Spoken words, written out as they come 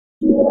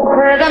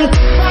rhythm.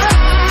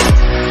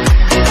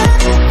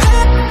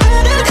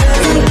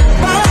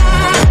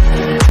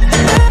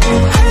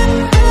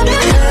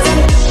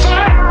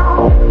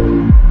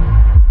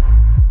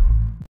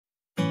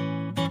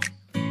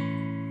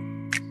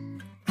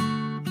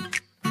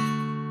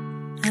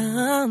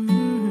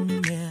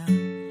 Yeah.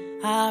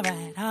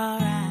 Alright.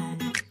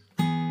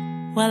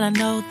 Well, I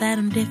know that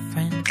I'm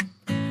different.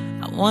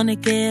 I wanna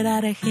get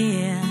out of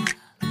here.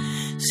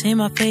 Say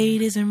my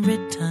fate isn't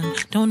written.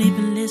 Don't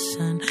even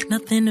listen,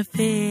 nothing to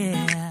fear.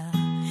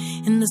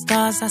 In the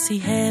stars I see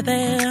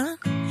heaven.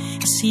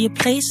 I see a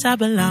place I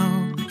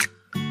belong.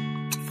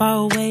 Far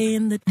away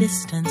in the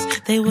distance,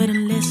 they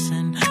wouldn't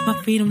listen. My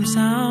freedom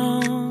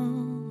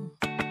song.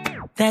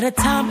 That a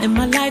time in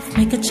my life,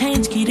 make a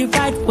change, get it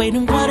right.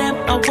 Waiting, what am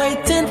I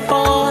waiting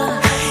for?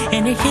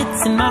 And it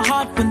hits in my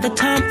heart when the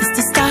time is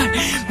to start.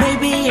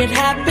 Maybe it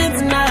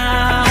happens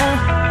now.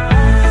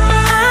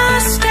 I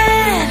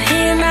stand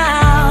here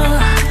now,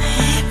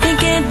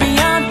 thinking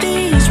beyond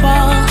these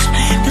walls.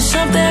 There's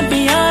something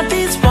beyond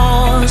these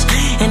walls,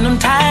 and I'm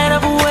tired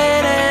of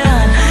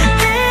waiting.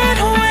 And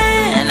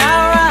when I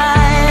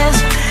rise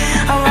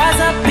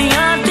up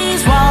beyond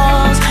these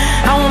walls.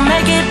 I will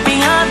make it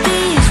beyond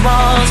these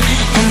walls,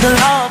 and the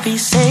Lord be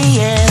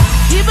saying,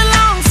 He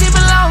belongs, He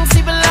belongs,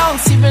 He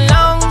belongs, He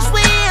belongs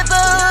with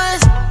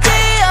us,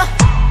 yeah.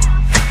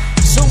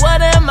 So what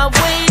am I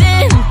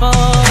waiting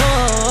for?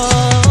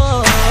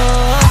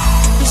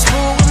 He's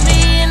cool with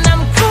me and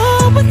I'm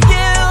cool with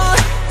you,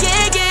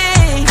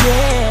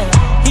 yeah.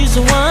 He's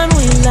the one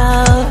we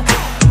love,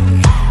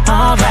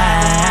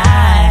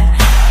 alright.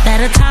 That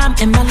a time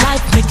in my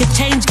life, make a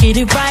change, get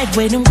it right.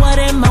 Waiting, what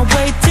am I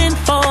waiting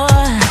for?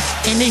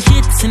 And it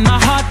hits in my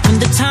heart when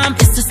the time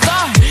is to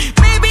start.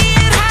 Maybe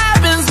it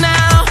happens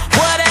now.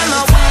 What am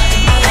I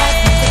waiting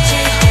for?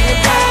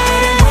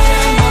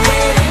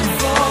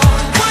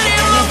 What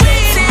am I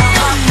waiting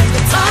for?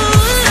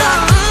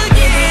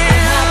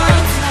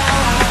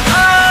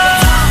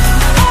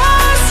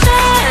 I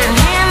stand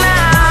here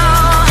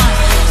now,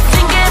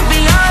 thinking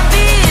beyond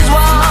these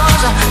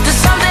walls.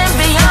 There's something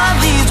beyond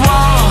these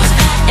walls,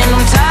 and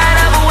I'm tired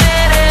of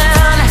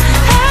waiting.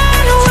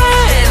 And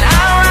when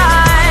I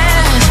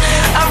rise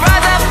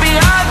up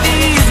beyond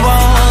these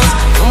walls.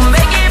 We'll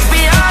make it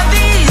beyond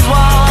these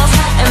walls,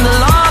 and the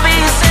Lord be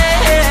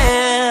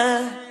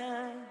said.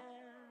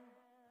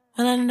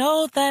 Well, I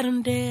know that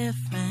I'm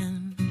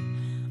different.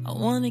 I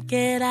wanna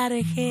get out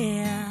of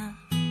here.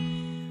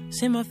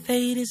 Say my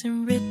fate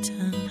isn't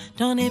written.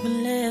 Don't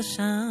even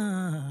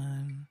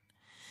listen.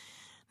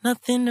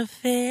 Nothing to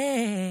fear.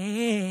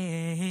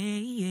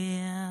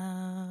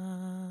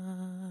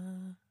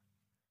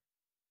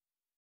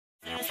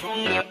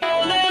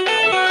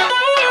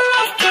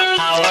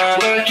 Our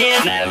work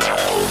is never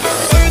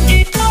over.